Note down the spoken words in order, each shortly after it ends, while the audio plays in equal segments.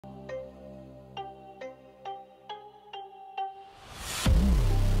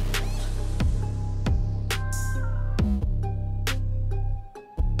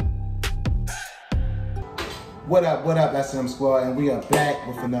What up, SM Squad, and we are back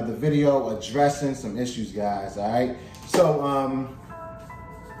with another video addressing some issues, guys, all right? So,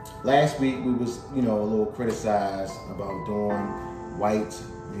 last week we was, a little criticized about doing white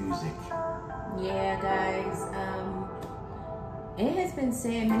music. Yeah, guys, it has been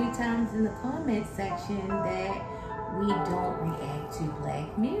said many times in the comment section that we don't react to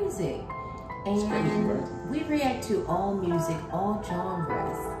black music. And we react to all music, all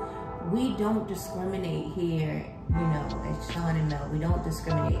genres. We don't discriminate here, at Shawn and Mel. We don't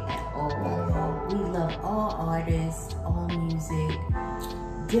discriminate at all. Not at all. We love all artists, all music,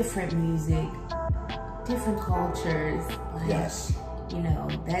 different cultures. Like, yes.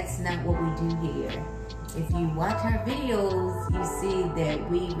 That's not what we do here. If you watch our videos, you see that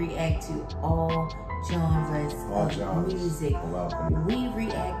we react to all genres of music. We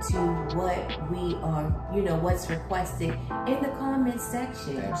react to what we are, what's requested in the comment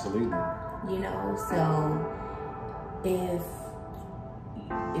section. Absolutely. So if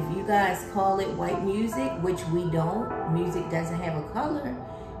you guys call it white music, which we don't, music doesn't have a color,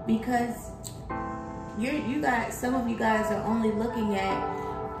 because some of you guys are only looking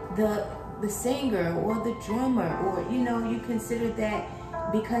at the singer or the drummer, or you consider that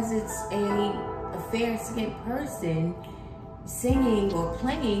because it's a fair-skinned person singing or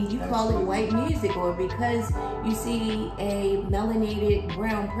playing, you call it white music, or because you see a melanated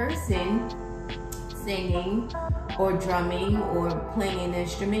brown person singing or drumming or playing an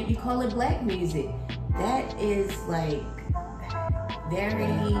instrument, you call it black music. That is like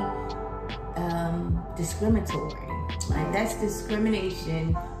very discriminatory. Like, that's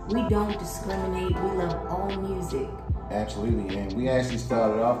discrimination. We don't discriminate. We love all music. Absolutely, and we actually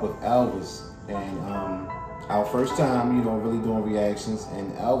started off with Elvis, and our first time, really doing reactions,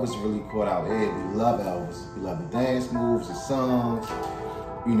 and Elvis really caught our ear. We love Elvis. We love the dance moves, the songs,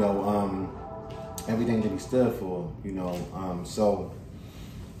 everything that he stood for, so,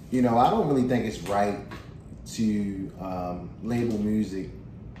 I don't really think it's right to label music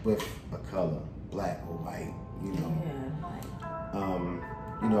with a color, black or white,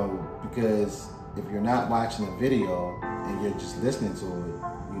 because if you're not watching a video and you're just listening to it,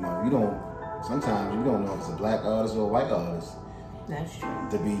 sometimes you don't know if it's a black artist or a white artist. That's true.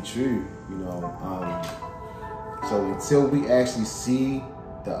 To be true, so until we actually see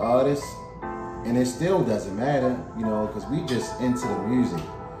the artist, and it still doesn't matter, because we just into the music.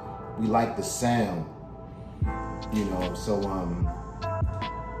 We like the sound, so,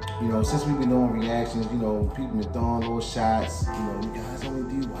 since we've been doing reactions, people been throwing little shots, you guys only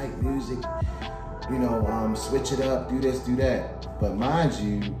do white music, switch it up, do this, do that. But mind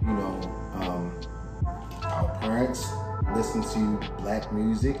you, our parents listen to black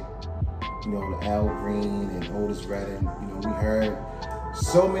music, the Al Green and Otis Redding, we heard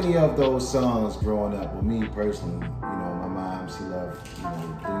so many of those songs growing up. With me personally, my mom, she loved,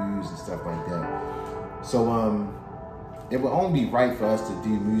 blues and stuff like that. So, it would only be right for us to do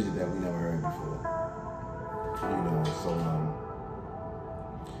music that we never heard before. So,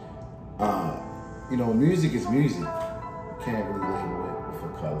 music is music. You can't really label it with a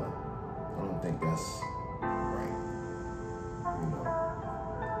color. I don't think that's right.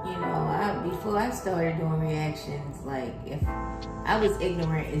 Before I started doing reactions, like, if I was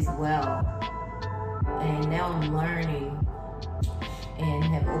ignorant as well, and now I'm learning and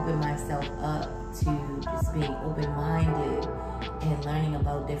have opened myself up to just being open-minded and learning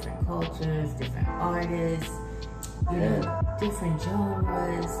about different cultures, different artists, different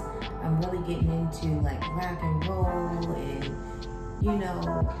genres. I'm really getting into like rock and roll, and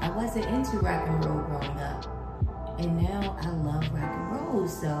I wasn't into rock and roll growing up, and now I love rock and roll.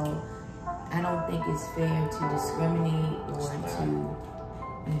 So I don't think it's fair to discriminate or to,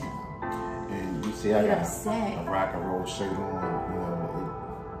 And you see, I got a rock and roll shirt on.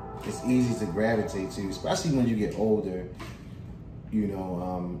 It's easy to gravitate to, especially when you get older.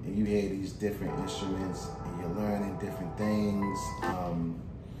 And you hear these different instruments, and you're learning different things.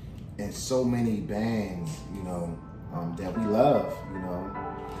 And so many bands, that we love,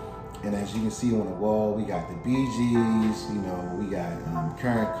 And as you can see on the wall, we got the Bee Gees, we got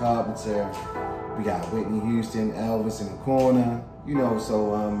Karen Carpenter, we got Whitney Houston, Elvis in the corner,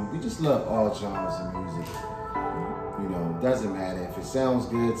 so we just love all genres of music. Doesn't matter if it sounds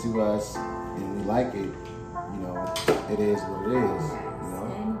good to us and we like it, it is what it is.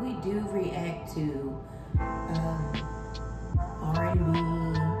 And we do react to R&B.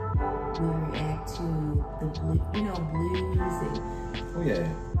 We react to the blues and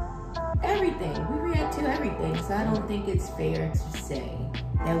everything. We react to everything. So I don't think it's fair to say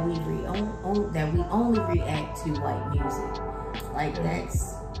that we only react to white music. Like,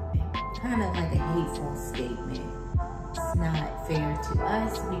 that's kind of like a hateful statement. It's not fair to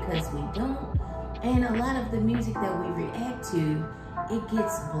us because we don't. And a lot of the music that we react to, it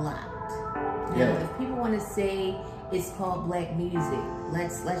gets blocked. Now, if people want to say it's called black music,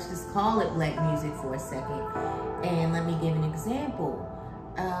 let's just call it black music for a second. And let me give an example.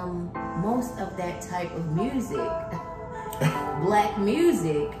 Most of that type of music, black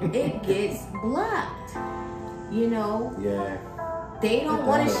music, it gets blocked. You know? Yeah. They don't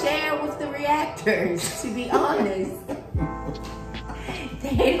want to share with the reactors, to be honest.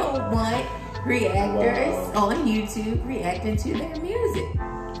 They don't want reactors on YouTube reacting to their music.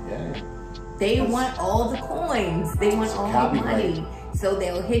 Yeah. They want all the coins. They want all the money. So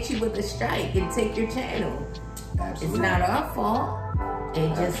they'll hit you with a strike and take your channel. Absolutely. It's not our fault.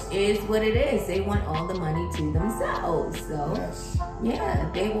 It just is what it is. They want all the money to themselves. So,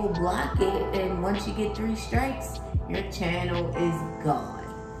 yeah, they will block it. And once you get 3 strikes, your channel is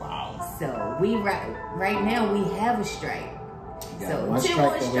gone. Wow. So, right now, we have a strike. So, 2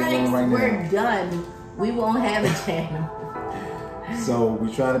 more strikes, we're done. We won't have a channel. So, we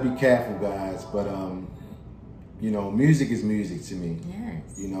try to be careful, guys. But, you know, music is music to me.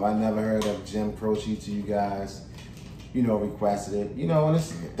 Yes. You know, I never heard of Jim Croce to you guys. You know, requested it. You know, and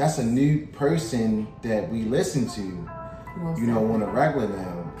that's a new person that we listen to. You know, on a regular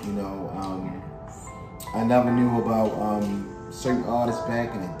now. You know, I never knew about certain artists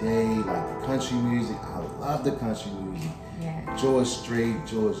back in the day, like the country music. I love the country music. Yeah. George Strait,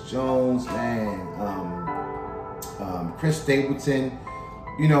 George Jones, man, Chris Stapleton.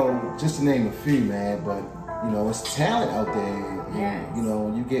 You know, just to name a few, man. But you know, it's talent out there. And, you know,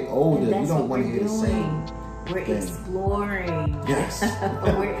 when you get older, you don't want to hear the same. We're exploring. Yes.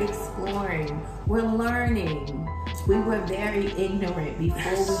 We're exploring. We're learning. We were very ignorant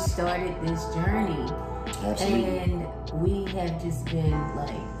before we started this journey. Absolutely. And we have just been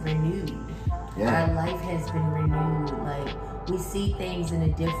like renewed. Yeah. Our life has been renewed. Like we see things in a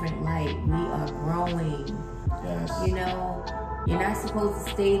different light. We are growing. Yes. You know, you're not supposed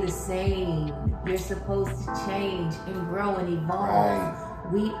to stay the same. You're supposed to change and grow and evolve. Right.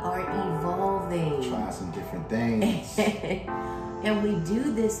 We are evolving. Try some different things. And we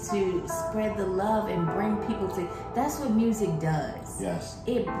do this to spread the love and bring people to, that's what music does. Yes.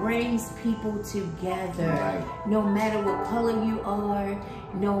 It brings people together. Right. No matter what color you are,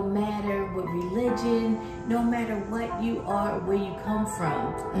 no matter what religion, no matter what you are, where you come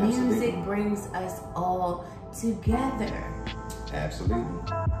from. Absolutely. Music brings us all together.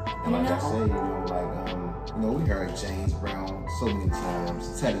 Absolutely. And like I say, you know, like, you know, we heard James Brown so many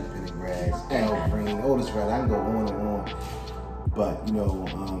times, Teddy Pendergrass, Al Green, Otis Redding, I can go on and on. But, you know,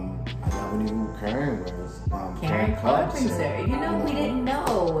 I never knew who Karen was. Karen Carpenter. You know, we didn't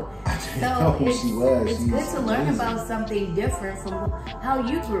know. I didn't know who she was. It's good to learn about something different from how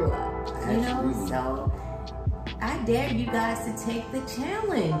you grew up. Absolutely. You know, so I dare you guys to take the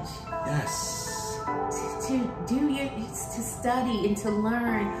challenge. Yes. To study and to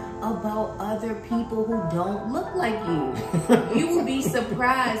learn about other people who don't look like you. You will be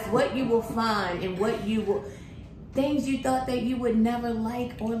surprised what you will find and what you will, things you thought that you would never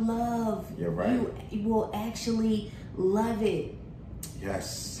like or love. You're right. You will actually love it.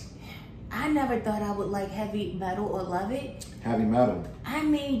 Yes. I never thought I would like heavy metal or love it. Heavy metal. I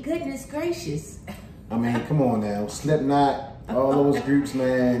mean, goodness gracious. I mean, come on now. Slipknot. All those groups,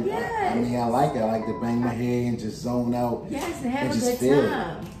 man. Yes. I mean, I like it. I like to bang my head and just zone out. Yes, and have and a good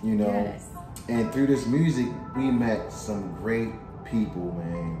time. It, you know. Yes. And through this music, we met some great people,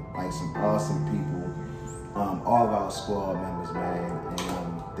 man. Like some awesome people. All of our squad members, man.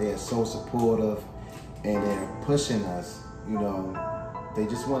 And they are so supportive, and they're pushing us. You know, they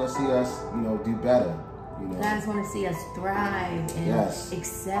just want to see us, you know, do better. You know, guys want to see us thrive and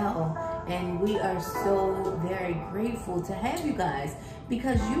excel. And we are so very grateful to have you guys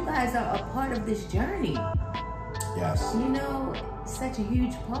because you guys are a part of this journey. Yes. You know, such a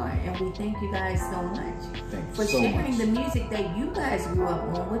huge part. And we thank you guys so much for sharing the music that you guys grew up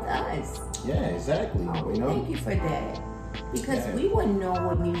on with us. Yeah, exactly. Oh, thank you for that. Because we wouldn't know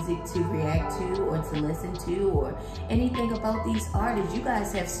what music to react to or to listen to or anything about these artists. You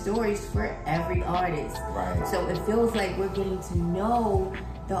guys have stories for every artist. Right. So it feels like we're getting to know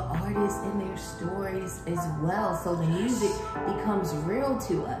the artists and their stories as well. So the music becomes real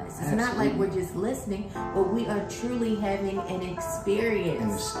to us. It's not like we're just listening, but we are truly having an experience.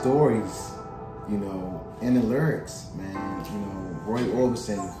 And the stories, you know, and the lyrics, man. You know, Roy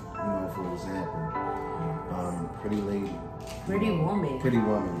Orbison, you know, for example. Pretty Lady. Pretty Woman. Pretty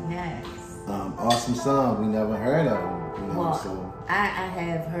Woman. Yes. Awesome song. We never heard of them. You know, well, so I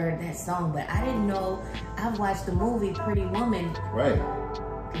have heard that song, but I didn't know. I watched the movie Pretty Woman. Right.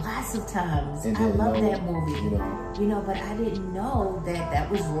 lots of times. And I love know, that movie. You know, but I didn't know that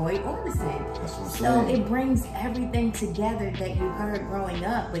was Roy Orbison. That's what I'm so saying. it brings everything together that you heard growing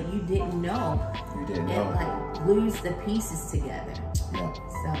up, but you didn't know. You didn't know. And like glues the pieces together. Yeah.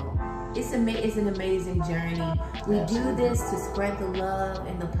 So it's an amazing journey. We do this to spread the love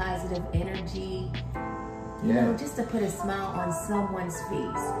and the positive energy. You know, just to put a smile on someone's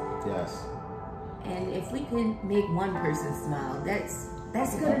face. Yes. And if we can make one person smile, that's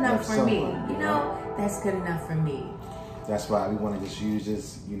good enough for me. You know, that's good enough for me. That's why we want to just use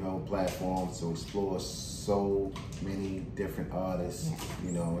this, platform to explore so many different artists.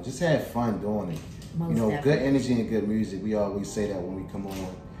 You know, and just have fun doing it. Most definitely. Good energy and good music. We always say that when we come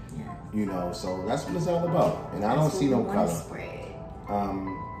on. So that's what it's all about. And I don't see no color.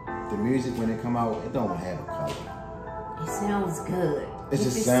 The music when it come out, it don't have a color. It sounds good. It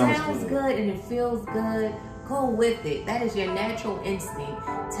just just sounds good and it feels good, go with it. That is your natural instinct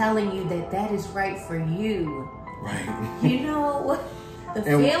telling you that is right for you. Right. You know, the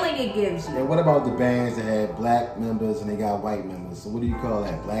feeling it gives you. And what about the bands that have black members and they got white members? So what do you call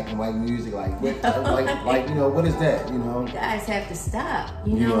that? Black and white music? Like, what, what is that? You guys have to stop,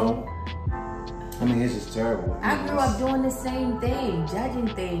 you know? know? I mean, it's just terrible. I grew up doing the same thing, judging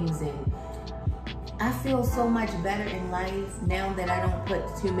things, and I feel so much better in life now that I don't put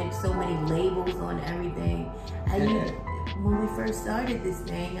so many labels on everything. When we first started this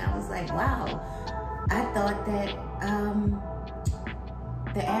thing, I was like, wow. I thought that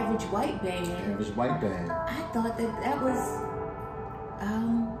the average white band. I thought that was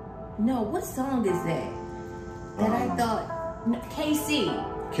no. What song is that? I thought KC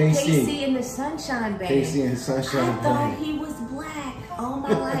and the Sunshine Band. KC and the Sunshine Band. I thought he was black all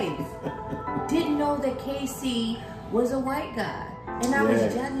my life. Didn't know that KC was a white guy. And I was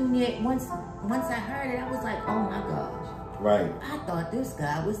judging it once I heard it, I was like, oh my gosh. Right. I thought this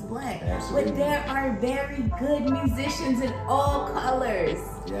guy was black. Absolutely. But there are very good musicians in all colors.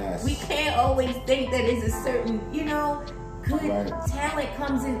 Yes. We can't always think that it's a certain, good talent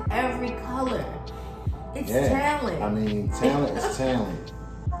comes in every color. It's talent. I mean, talent is talent,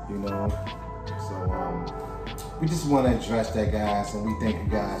 So, we just want to address that, guys, and we thank you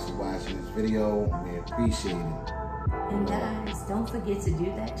guys for watching this video. We appreciate it. And guys, don't forget to do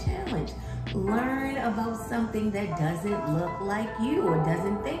that challenge. Learn about something that doesn't look like you or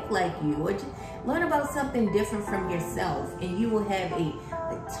doesn't think like you, or just learn about something different from yourself, and you will have a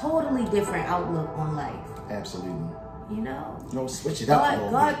totally different outlook on life. Absolutely. Switch it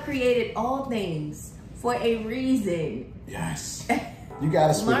up. God created all things for a reason. Yes. You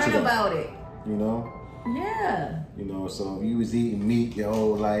gotta switch it up. Learn about it. Yeah. So if you was eating meat your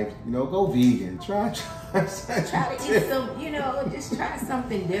whole life, go vegan. Try to eat some, just try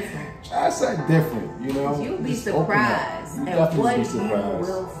something different. Try something different, You'll be surprised at what you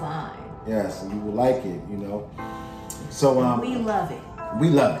will find. Yes, and you will like it, So we love it. We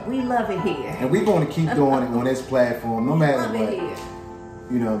love it. We love it here. And we're going to keep doing it on this platform, no matter what. It here.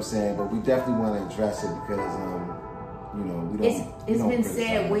 You know what I'm saying? But we definitely want to address it because, we don't. It's been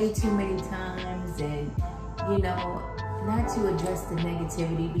said way too many times, and not to address the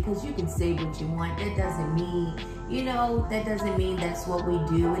negativity, because you can say what you want. That doesn't mean that's what we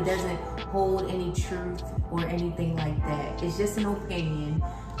do. It doesn't hold any truth or anything like that. It's just an opinion.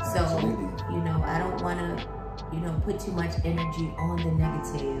 So, I don't want to, put too much energy on the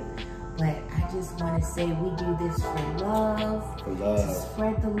negative. But I just want to say we do this for love. To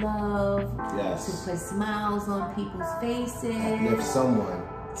spread the love. Yes. To put smiles on people's faces. Uplift someone.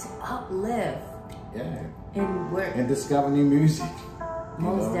 To uplift. Yeah. And discover new music.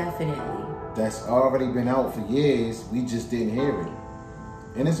 Most definitely. That's already been out for years. We just didn't hear it.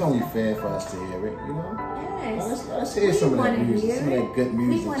 And it's only fair for us to hear it, Yes. Let's hear some of that music, some of that good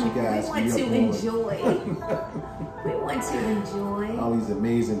music you guys We want to enjoy. We want to enjoy. All these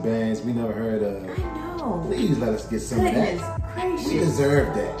amazing bands we never heard of. I know. Please let us get some of that. Gracious. We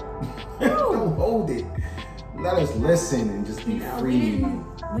deserve that. Don't hold it. Let us listen and just be free.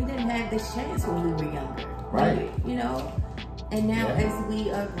 We didn't have this chance when we were younger. Right. And now as we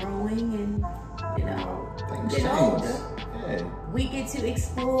are growing and, things get change. older, we get to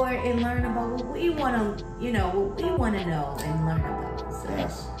explore and learn about what we want to, what we want to know and learn about. So.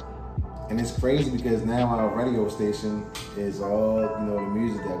 Yes. And it's crazy because now our radio station is all, the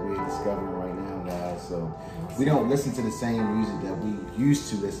music that we're discovering right now, guys. So we don't listen to the same music that we used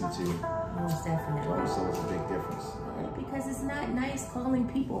to listen to. Most definitely. Right, so it's a big difference. Right? Because it's not nice calling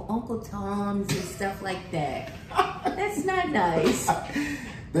people Uncle Toms and stuff like that. That's not nice.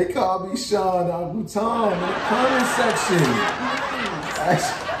 They call me Shawn the Uncle Tom in the comment section.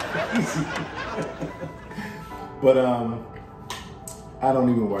 That's crazy. But I don't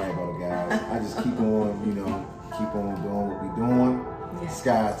even worry about it, guys. I just keep on, you know, keep on doing what we're doing. Yeah.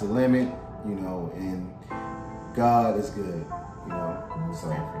 Sky's the limit, you know, and God is good, you know. Most So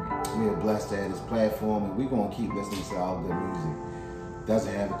definitely. we are blessed to have this platform, and we're gonna keep listening to all good music.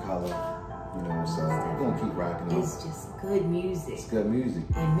 Doesn't have a color, you know. So we're gonna keep rocking on. It's just good music. It's good music.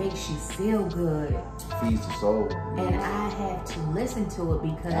 It makes you feel good. Feeds the soul. And I have to listen to it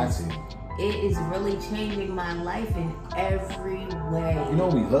because Got to. it is really changing my life in every way. You know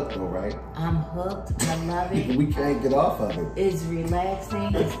we hooked though, right? I'm hooked. I love it. We can't get off of it. It's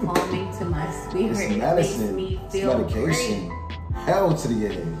relaxing. It's calming to my spirit. It's medicine. It makes me It's feel medication. great. Hell to the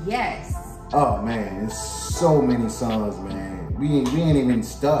A. Yes. Oh man, there's so many songs, man. We ain't even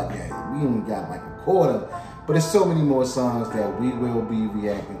start yet. We ain't got like a quarter. But there's so many more songs that we will be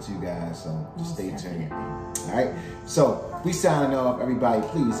reacting to, guys. So just stay tuned. All right. So we signing off. Everybody,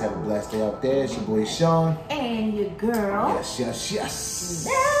 please have a blessed day out there. It's your boy Sean. And your girl. Yes, yes, yes.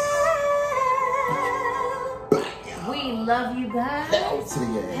 We love you guys. Hell to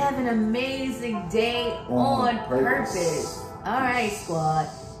the A. Have an amazing day On on purpose. All right, squad.